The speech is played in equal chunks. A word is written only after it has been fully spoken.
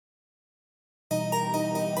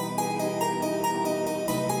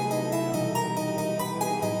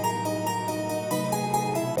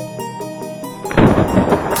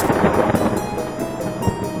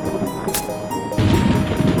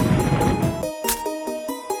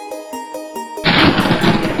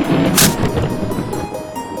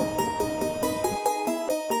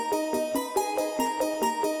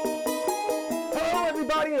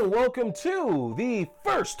welcome to the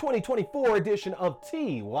first 2024 edition of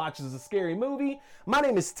T Watches a Scary Movie. My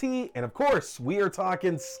name is T, and of course, we are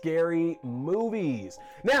talking scary movies.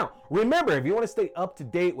 Now, remember, if you want to stay up to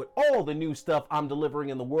date with all the new stuff I'm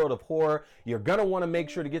delivering in the world of horror, you're going to want to make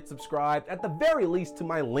sure to get subscribed, at the very least, to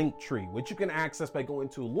my link tree, which you can access by going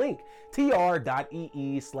to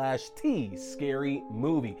linktr.ee/T Scary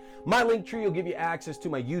Movie. My link tree will give you access to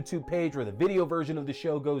my YouTube page where the video version of the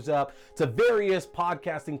show goes up, to various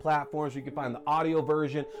podcasting platforms where you can find the audio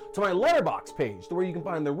version, to my Letterboxd page to where you can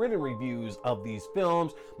find the written reviews of these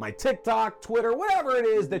films, my TikTok, Twitter, whatever it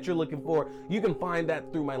is that you're looking for, you can find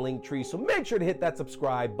that through my link tree. So make sure to hit that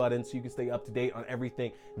subscribe button so you can stay up to date on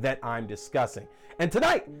everything that I'm discussing. And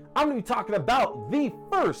tonight, I'm going to be talking about the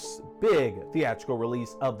first big theatrical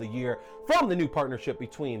release of the year from the new partnership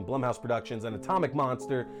between Blumhouse Productions and Atomic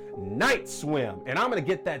Monster, Night Swim. And I'm going to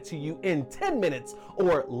get that to you in 10 minutes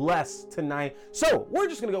or less tonight. So we're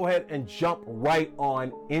just going to go ahead and jump right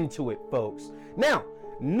on into it, folks. Now,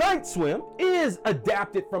 Night Swim is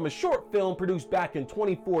adapted from a short film produced back in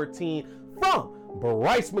 2014 from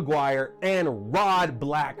Bryce McGuire and Rod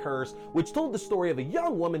Blackhurst, which told the story of a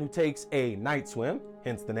young woman who takes a night swim,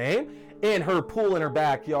 hence the name, in her pool in her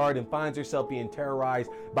backyard and finds herself being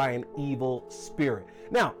terrorized by an evil spirit.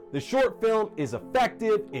 Now, the short film is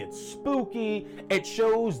effective, it's spooky, it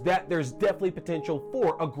shows that there's definitely potential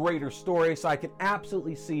for a greater story, so I can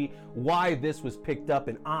absolutely see why this was picked up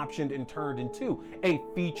and optioned and turned into a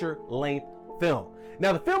feature-length film.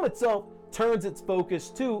 Now, the film itself turns its focus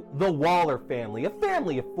to the Waller family, a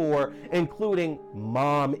family of four, including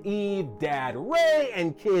Mom Eve, Dad Ray,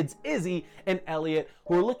 and kids Izzy and Elliot,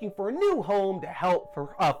 who are looking for a new home to help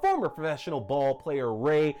former professional ball player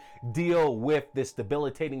Ray deal with this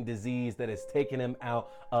debilitating disease that has taken him out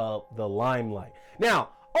of the limelight.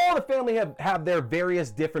 Now, all the family have their various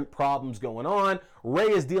different problems going on. Ray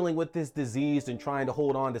is dealing with this disease and trying to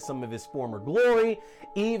hold on to some of his former glory.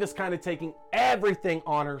 Eve is kind of taking everything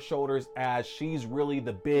on her shoulders as she's really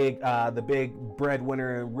the big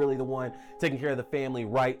breadwinner and really the one taking care of the family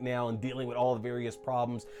right now and dealing with all the various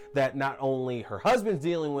problems that not only her husband's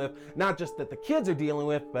dealing with, not just that the kids are dealing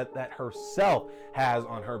with, but that herself has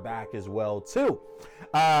on her back as well too.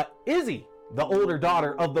 Izzy, the older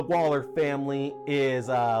daughter of the Waller family, is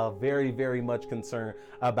very, very much concerned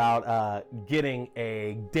about getting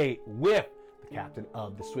a date with the captain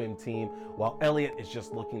of the swim team, while Elliot is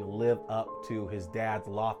just looking to live up to his dad's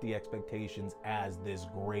lofty expectations as this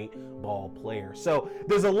great ball player. So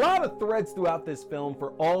there's a lot of threads throughout this film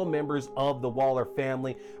for all members of the Waller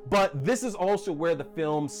family, but this is also where the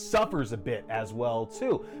film suffers a bit as well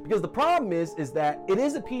too, because the problem is that it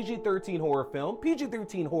is a PG-13 horror film.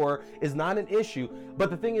 PG-13 horror is not an issue, but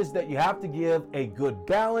the thing is that you have to give a good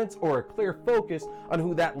balance or a clear focus on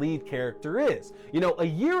who that lead character is. You know, a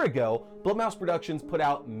year ago, Blumhouse Productions put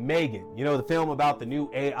out Megan, you know, the film about the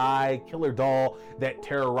new AI killer doll that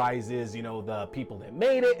terrorizes, you know, the people that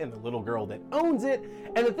made it and the little girl that owns it.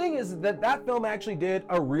 And the thing is that that film actually did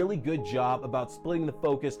a really good job about splitting the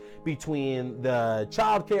focus between the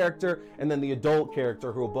child character and then the adult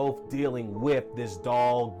character, who are both dealing with this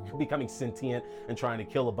doll becoming sentient and trying to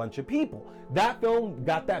kill a bunch of people. That film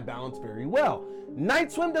got that balance very well.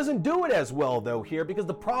 Night Swim doesn't do it as well though here, because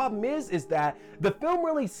the problem is that the film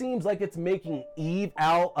really seems like it's making Eve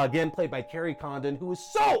out, again played by Carrie Condon, who is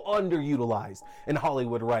so underutilized in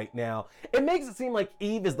Hollywood right now. It makes it seem like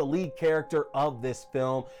Eve is the lead character of this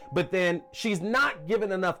film, but then she's not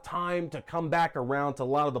given enough time to come back around to a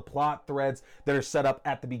lot of the plot threads that are set up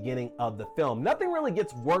at the beginning of the film. Nothing really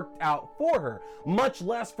gets worked out for her, much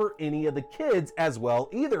less for any of the kids as well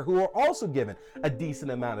either, who are also given a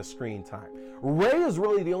decent amount of screen time. Ray is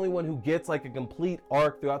really the only one who gets like a complete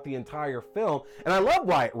arc throughout the entire film, and I love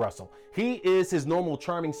Wyatt Russell. He is his normal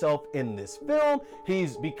charming self in this film.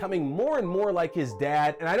 He's becoming more and more like his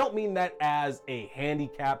dad, and I don't mean that as a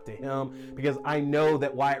handicap to him, because I know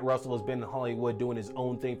that Wyatt Russell has been in Hollywood doing his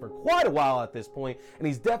own thing for quite a while at this point, and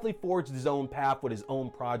he's definitely forged his own path with his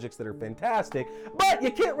own projects that are fantastic, but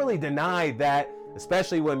you can't really deny that,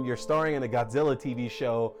 especially when you're starring in a Godzilla TV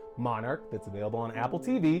show, Monarch, that's available on Apple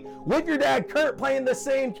TV, with your dad Kurt playing the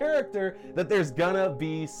same character, that there's gonna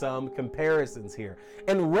be some comparisons here.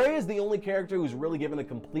 And Ray is the only character who's really given a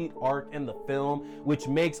complete arc in the film, which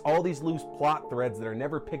makes all these loose plot threads that are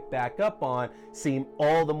never picked back up on seem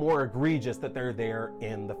all the more egregious that they're there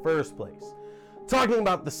in the first place. Talking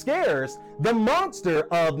about the scares, the monster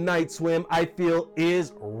of Night Swim, I feel,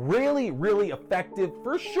 is really, really effective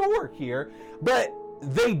for sure here, but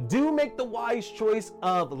they do make the wise choice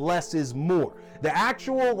of less is more. The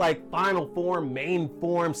actual like final form, main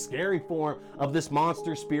form, scary form of this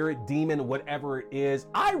monster, spirit, demon, whatever it is,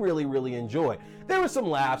 I really, really enjoy. There were some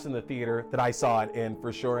laughs in the theater that I saw it in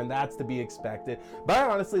for sure, and that's to be expected, but I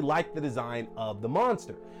honestly liked the design of the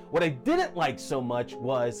monster. What I didn't like so much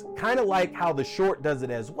was kind of like how the short does it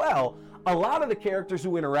as well. A lot of the characters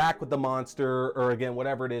who interact with the monster, or again,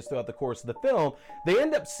 whatever it is throughout the course of the film, they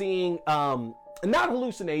end up seeing not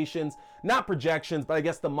hallucinations, not projections, but I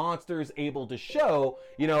guess the monster is able to show,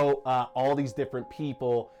 you know, all these different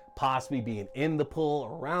people possibly being in the pool,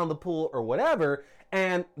 or around the pool, or whatever.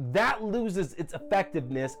 And that loses its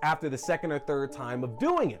effectiveness after the second or third time of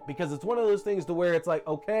doing it, because it's one of those things to where it's like,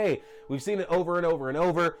 okay, we've seen it over and over and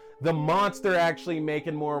over. The monster actually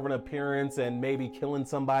making more of an appearance and maybe killing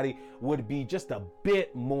somebody would be just a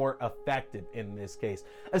bit more effective in this case,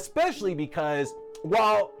 especially because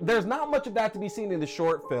while there's not much of that to be seen in the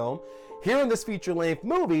short film, here in this feature-length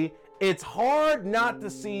movie, it's hard not to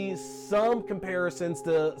see some comparisons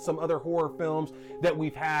to some other horror films that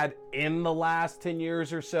we've had in the last 10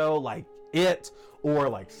 years or so, like It or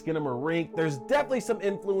like Skinamarink. There's definitely some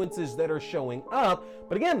influences that are showing up,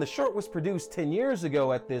 but again, the short was produced 10 years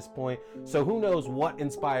ago at this point, so who knows what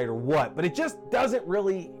inspired or what, but it just doesn't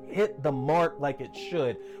really hit the mark like it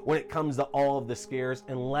should when it comes to all of the scares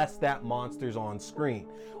unless that monster's on screen.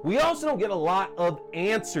 We also don't get a lot of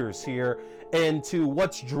answers here into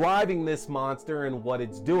what's driving this monster and what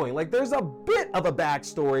it's doing. Like, there's a bit of a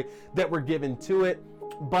backstory that we're given to it,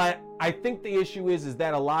 but I think the issue is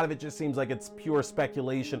that a lot of it just seems like it's pure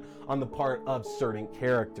speculation on the part of certain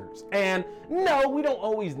characters. And no, we don't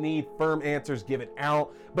always need firm answers given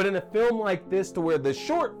out, but in a film like this, to where the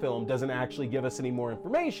short film doesn't actually give us any more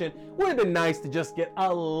information, would have been nice to just get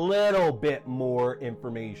a little bit more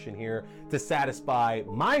information here to satisfy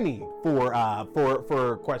my need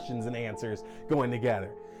for questions and answers going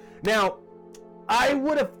together. Now, I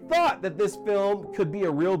would have thought that this film could be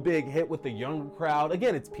a real big hit with the younger crowd.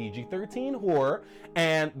 Again, it's PG-13 horror,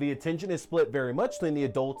 and the attention is split very much between the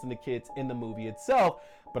adults and the kids in the movie itself.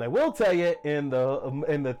 But I will tell you, in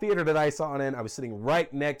the theater that I saw it in, I was sitting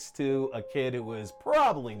right next to a kid who was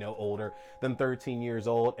probably no older than 13 years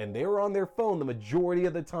old, and they were on their phone the majority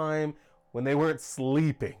of the time when they weren't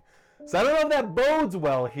sleeping. So I don't know if that bodes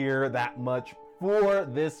well here that much for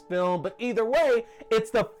this film, but either way, it's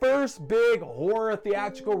the first big horror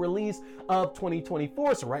theatrical release of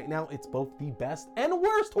 2024. So right now, it's both the best and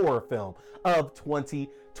worst horror film of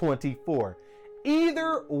 2024.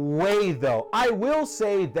 Either way, though, I will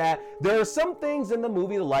say that there are some things in the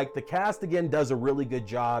movie to like. The cast, again, does a really good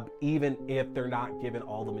job, even if they're not given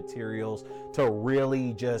all the materials to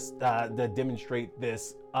really just to demonstrate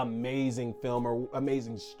this amazing film or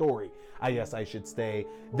amazing story, I guess I should say,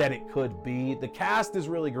 that it could be. The cast is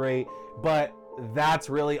really great, but that's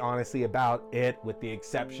really honestly about it, with the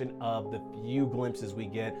exception of the few glimpses we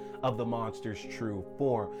get of the monster's true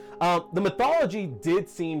form. The mythology did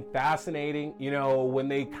seem fascinating, you know, when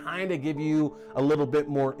they kind of give you a little bit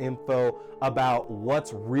more info about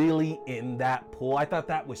what's really in that pool. I thought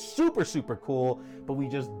that was super, super cool, but we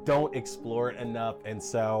just don't explore it enough, and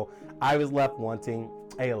so I was left wanting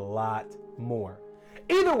a lot more.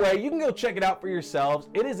 Either way, you can go check it out for yourselves.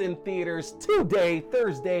 It is in theaters today,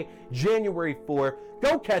 Thursday, January 4th.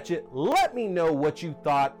 Go catch it. Let me know what you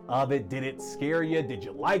thought of it. Did it scare you? Did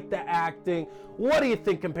you like the acting? What do you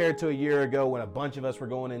think compared to a year ago when a bunch of us were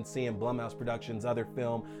going and seeing Blumhouse Productions' other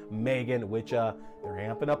film, Megan, which they're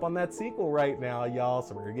amping up on that sequel right now, y'all.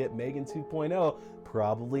 So we're going to get Megan 2.0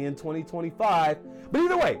 probably in 2025. But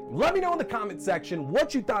either way, let me know in the comment section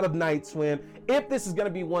what you thought of Night Swim, if this is going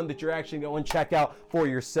to be one that you're actually going to check out for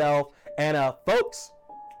yourself. And folks,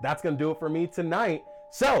 that's going to do it for me tonight.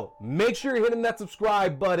 So make sure you're hitting that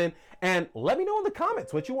subscribe button and let me know in the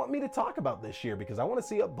comments what you want me to talk about this year, because I want to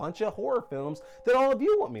see a bunch of horror films that all of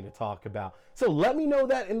you want me to talk about. So let me know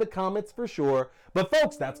that in the comments for sure. But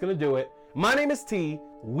folks, that's going to do it. My name is T.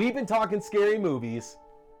 We've been talking scary movies.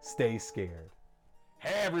 Stay scared.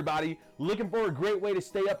 Hey everybody, looking for a great way to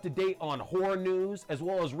stay up to date on horror news, as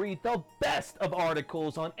well as read the best of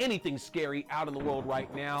articles on anything scary out in the world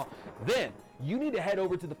right now? Then you need to head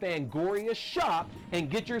over to the Fangoria shop and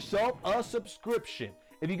get yourself a subscription.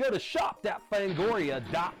 If you go to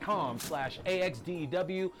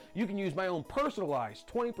shop.fangoria.com/AXDEW, you can use my own personalized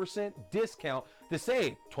 20% discount to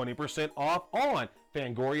save 20% off on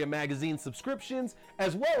Fangoria magazine subscriptions,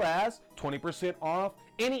 as well as 20% off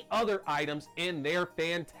any other items in their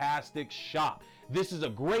fantastic shop. This is a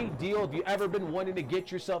great deal. If you've ever been wanting to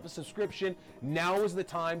get yourself a subscription, now is the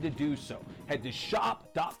time to do so. Head to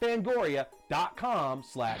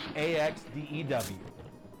shop.fangoria.com/AXDEW.